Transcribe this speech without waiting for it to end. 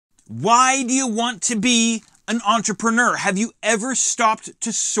Why do you want to be an entrepreneur? Have you ever stopped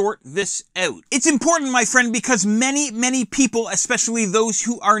to sort this out? It's important, my friend, because many people, especially those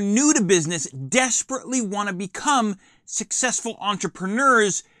who are new to business, desperately want to become successful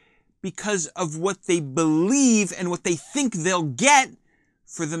entrepreneurs because of what they believe and what they think they'll get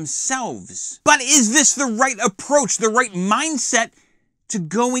for themselves. But is this the right approach, the right mindset to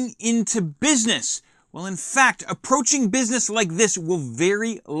going into business? Well, in fact, approaching business like this will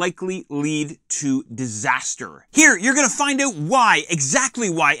very likely lead to disaster. Here, you're going to find out why, exactly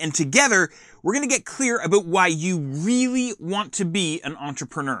why, and together, we're going to get clear about why you really want to be an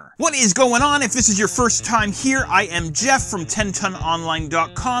entrepreneur. What is going on? If this is your first time here, I am Geoff from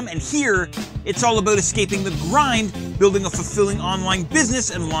 10tononline.com, and here, it's all about escaping the grind, building a fulfilling online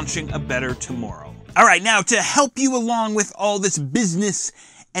business, and launching a better tomorrow. All right, now to help you along with all this business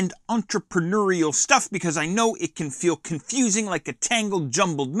and entrepreneurial stuff, because I know it can feel confusing, like a tangled,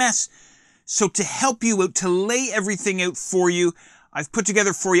 jumbled mess. So to help you out, to lay everything out for you, I've put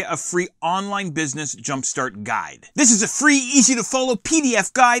together for you a free online business jumpstart guide. This is a free, easy to follow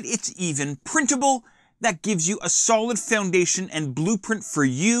PDF guide. It's even printable. That gives you a solid foundation and blueprint for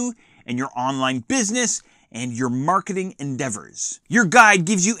you and your online business and your marketing endeavors. Your guide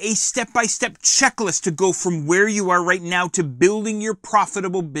gives you a step-by-step checklist to go from where you are right now to building your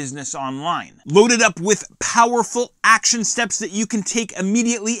profitable business online. Loaded up with powerful action steps that you can take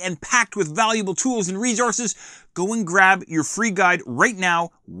immediately and packed with valuable tools and resources. Go and grab your free guide right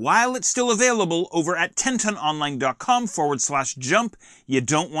now while it's still available over at 10tononline.com/jump. You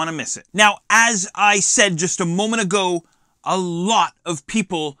don't want to miss it. Now, as I said just a moment ago, a lot of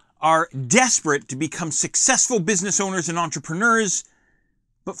people are desperate to become successful business owners and entrepreneurs,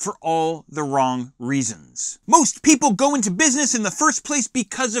 but for all the wrong reasons. Most people go into business in the first place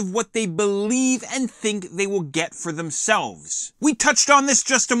because of what they believe and think they will get for themselves. We touched on this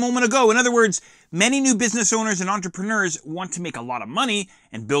just a moment ago. In other words, many new business owners and entrepreneurs want to make a lot of money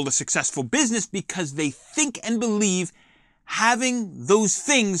and build a successful business because they think and believe having those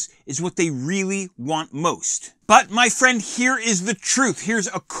things is what they really want most. But my friend, here is the truth. Here's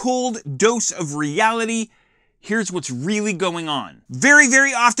a cold dose of reality. Here's what's really going on. Very,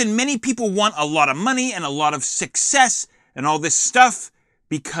 very often, many people want a lot of money and a lot of success and all this stuff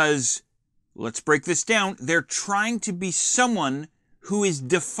because, let's break this down, they're trying to be someone who is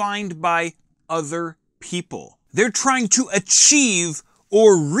defined by other people. They're trying to achieve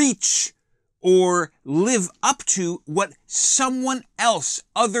or reach or live up to what someone else,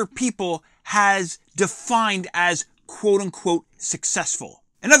 other people, has defined as quote-unquote successful.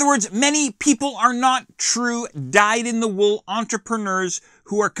 In other words, many people are not true, dyed-in-the-wool entrepreneurs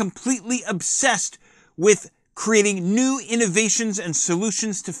who are completely obsessed with creating new innovations and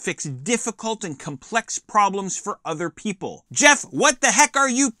solutions to fix difficult and complex problems for other people. Geoff, what the heck are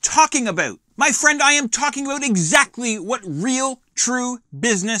you talking about? My friend, I am talking about exactly what real, true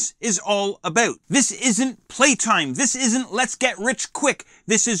business is all about. This isn't playtime. This isn't let's get rich quick.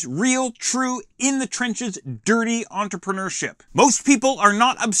 This is real, true, in the trenches, dirty entrepreneurship. Most people are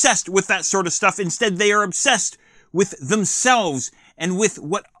not obsessed with that sort of stuff. Instead, they are obsessed with themselves and with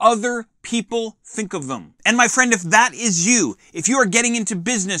what other people think of them. And my friend, if that is you, if you are getting into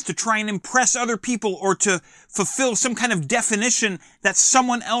business to try and impress other people or to fulfill some kind of definition that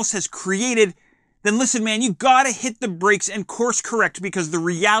someone else has created, then listen, man, you gotta hit the brakes and course correct, because the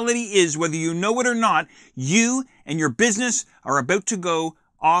reality is, whether you know it or not, you and your business are about to go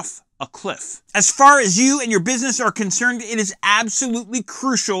off a cliff. As far as you and your business are concerned, it is absolutely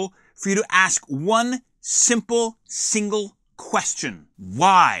crucial for you to ask one simple, single question.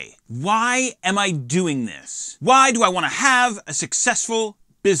 Why? Why am I doing this? Why do I want to have a successful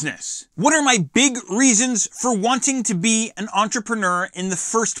business? What are my big reasons for wanting to be an entrepreneur in the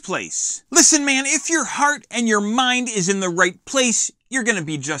first place? Listen, man, if your heart and your mind is in the right place, you're going to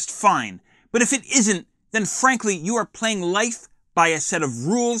be just fine. But if it isn't, then frankly, you are playing life by a set of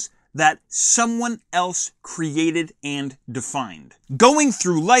rules that someone else created and defined. Going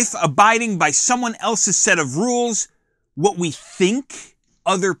through life abiding by someone else's set of rules, what we think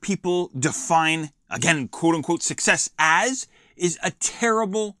other people define, again, quote unquote, success as, is a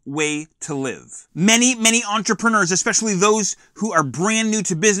terrible way to live. Many entrepreneurs, especially those who are brand new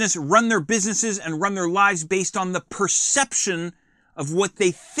to business, run their businesses and run their lives based on the perception of what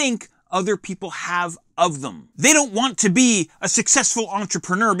they think other people have of them. They don't want to be a successful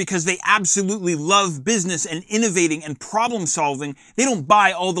entrepreneur because they absolutely love business and innovating and problem solving. They don't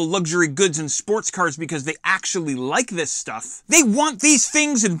buy all the luxury goods and sports cars because they actually like this stuff. They want these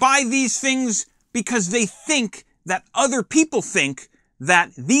things and buy these things because they think that other people think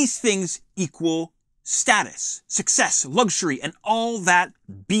that these things equal status, success, luxury, and all that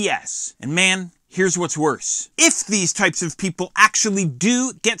BS. And man, here's what's worse. If these types of people actually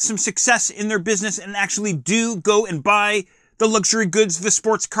do get some success in their business and actually do go and buy the luxury goods, the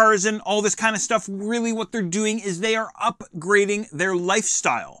sports cars, and all this kind of stuff, really what they're doing is they are upgrading their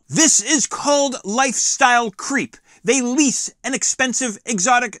lifestyle. This is called lifestyle creep. They lease an expensive,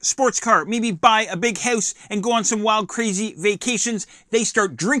 exotic sports car, maybe buy a big house and go on some wild, crazy vacations. They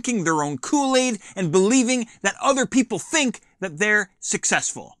start drinking their own Kool-Aid and believing that other people think that they're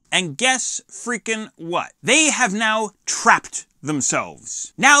successful. And guess freaking what? They have now trapped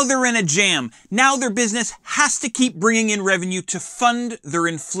themselves. Now they're in a jam. Now their business has to keep bringing in revenue to fund their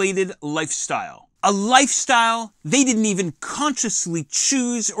inflated lifestyle. A lifestyle they didn't even consciously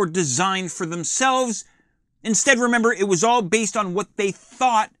choose or design for themselves. Instead, remember, it was all based on what they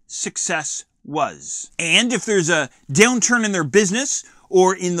thought success was. And if there's a downturn in their business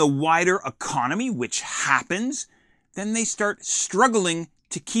or in the wider economy, which happens, then they start struggling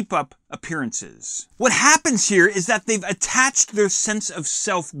to keep up appearances. What happens here is that they've attached their sense of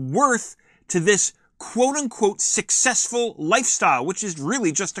self-worth to this quote-unquote successful lifestyle, which is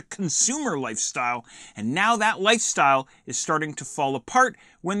really just a consumer lifestyle. And now that lifestyle is starting to fall apart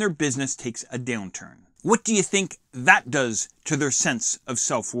when their business takes a downturn. What do you think that does to their sense of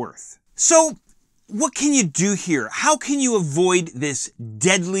self-worth? So, what can you do here? How can you avoid this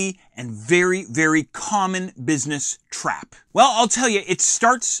deadly and very, very common business trap? Well, I'll tell you, it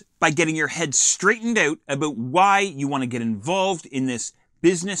starts by getting your head straightened out about why you want to get involved in this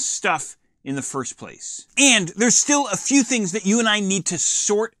business stuff in the first place. And there's still a few things that you and I need to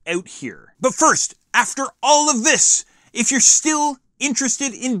sort out here. But first, after all of this, if you're still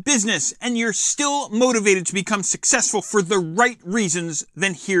interested in business and you're still motivated to become successful for the right reasons,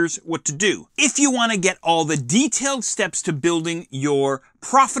 then here's what to do. If you want to get all the detailed steps to building your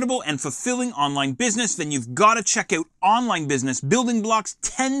profitable and fulfilling online business, then you've got to check out Online Business Building Blocks,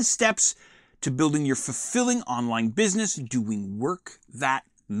 10 steps to building your fulfilling online business, doing work that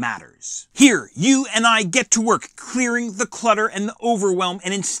matters. Here, you and I get to work clearing the clutter and the overwhelm,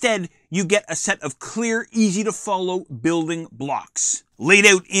 and instead you get a set of clear, easy to follow building blocks. Laid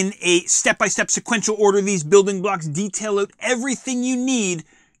out in a step-by-step sequential order, these building blocks detail out everything you need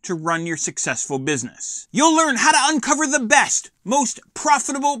to run your successful business. You'll learn how to uncover the best, most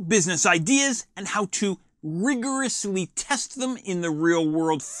profitable business ideas and how to rigorously test them in the real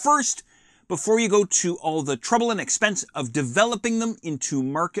world first before you go to all the trouble and expense of developing them into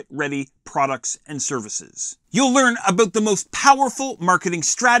market-ready products and services. You'll learn about the most powerful marketing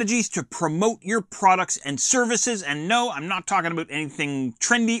strategies to promote your products and services. And no, I'm not talking about anything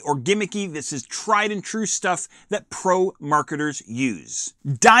trendy or gimmicky. This is tried and true stuff that pro marketers use.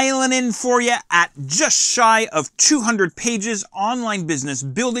 Dialing in for you at just shy of 200 pages, Online Business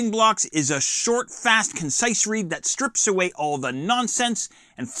Building Blocks is a short, fast, concise read that strips away all the nonsense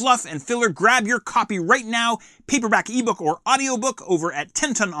and fluff and filler. Grab your copy right now, paperback, ebook, or audiobook over at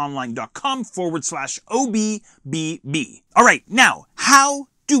 10tononline.com/OBBB. All right, now, how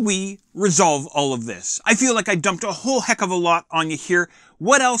do we resolve all of this? I feel like I dumped a whole heck of a lot on you here.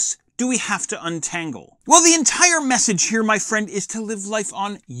 What else do we have to untangle? Well, the entire message here, my friend, is to live life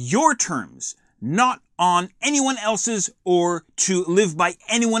on your terms, not on anyone else's or to live by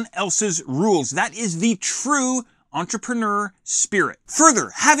anyone else's rules. That is the true entrepreneur spirit.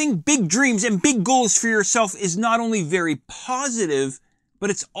 Further, having big dreams and big goals for yourself is not only very positive, but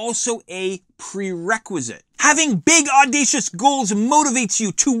it's also a prerequisite. Having big, audacious goals motivates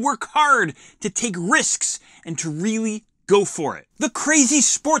you to work hard, to take risks, and to really go for it. The crazy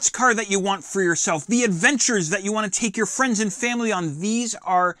sports car that you want for yourself, the adventures that you want to take your friends and family on, these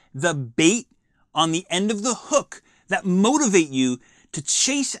are the bait on the end of the hook that motivate you to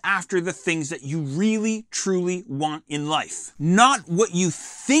chase after the things that you really, truly want in life. Not what you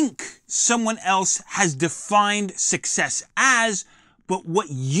think someone else has defined success as, but what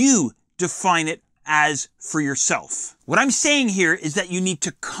you define it as for yourself. What I'm saying here is that you need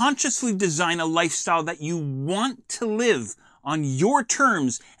to consciously design a lifestyle that you want to live on your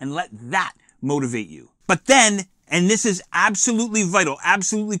terms and let that motivate you. But then, and this is absolutely vital,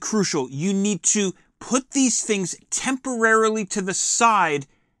 absolutely crucial, you need to put these things temporarily to the side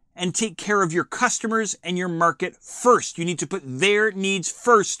and take care of your customers and your market first. You need to put their needs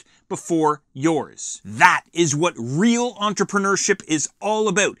first before yours. That is what real entrepreneurship is all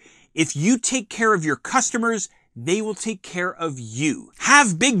about. If you take care of your customers, they will take care of you.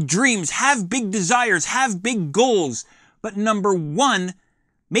 Have big dreams, have big desires, have big goals. But number one,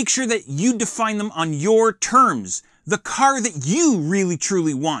 make sure that you define them on your terms. The car that you really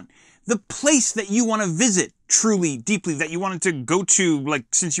truly want. the place that you want to visit truly, deeply, that you wanted to go to like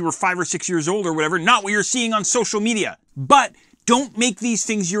since you were 5 or 6 years old or whatever, not what you're seeing on social media. But don't make these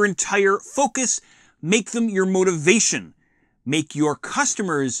things your entire focus. Make them your motivation. Make your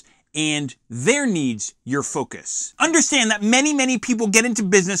customers and their needs your focus. Understand that many people get into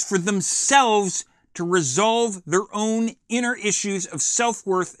business for themselves to resolve their own inner issues of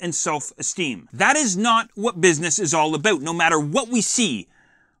self-worth and self-esteem. That is not what business is all about, no matter what we see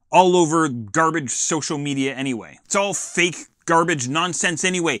all over garbage social media anyway. It's all fake garbage nonsense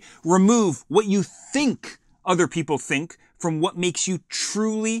anyway. Remove what you think other people think from what makes you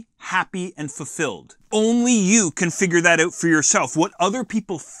truly happy and fulfilled. Only you can figure that out for yourself. What other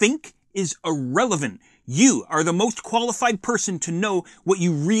people think is irrelevant. You are the most qualified person to know what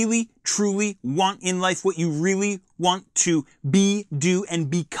you really, truly want in life, what you really want to be, do, and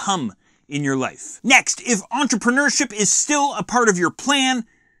become in your life. Next, if entrepreneurship is still a part of your plan,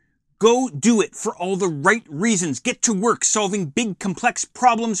 go do it for all the right reasons. Get to work solving big, complex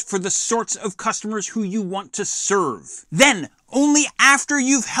problems for the sorts of customers who you want to serve. Then, only after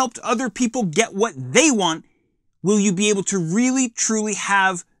you've helped other people get what they want, will you be able to really, truly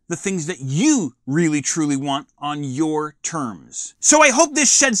have the things that you really, truly want on your terms. So I hope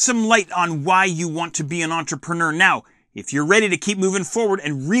this sheds some light on why you want to be an entrepreneur. Now, if you're ready to keep moving forward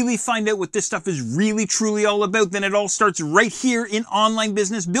and really find out what this stuff is really, truly all about, then it all starts right here in Online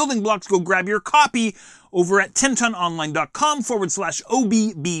Business Building Blocks. Go grab your copy over at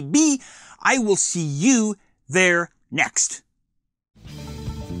 10tononline.com/OBBB. I will see you there next.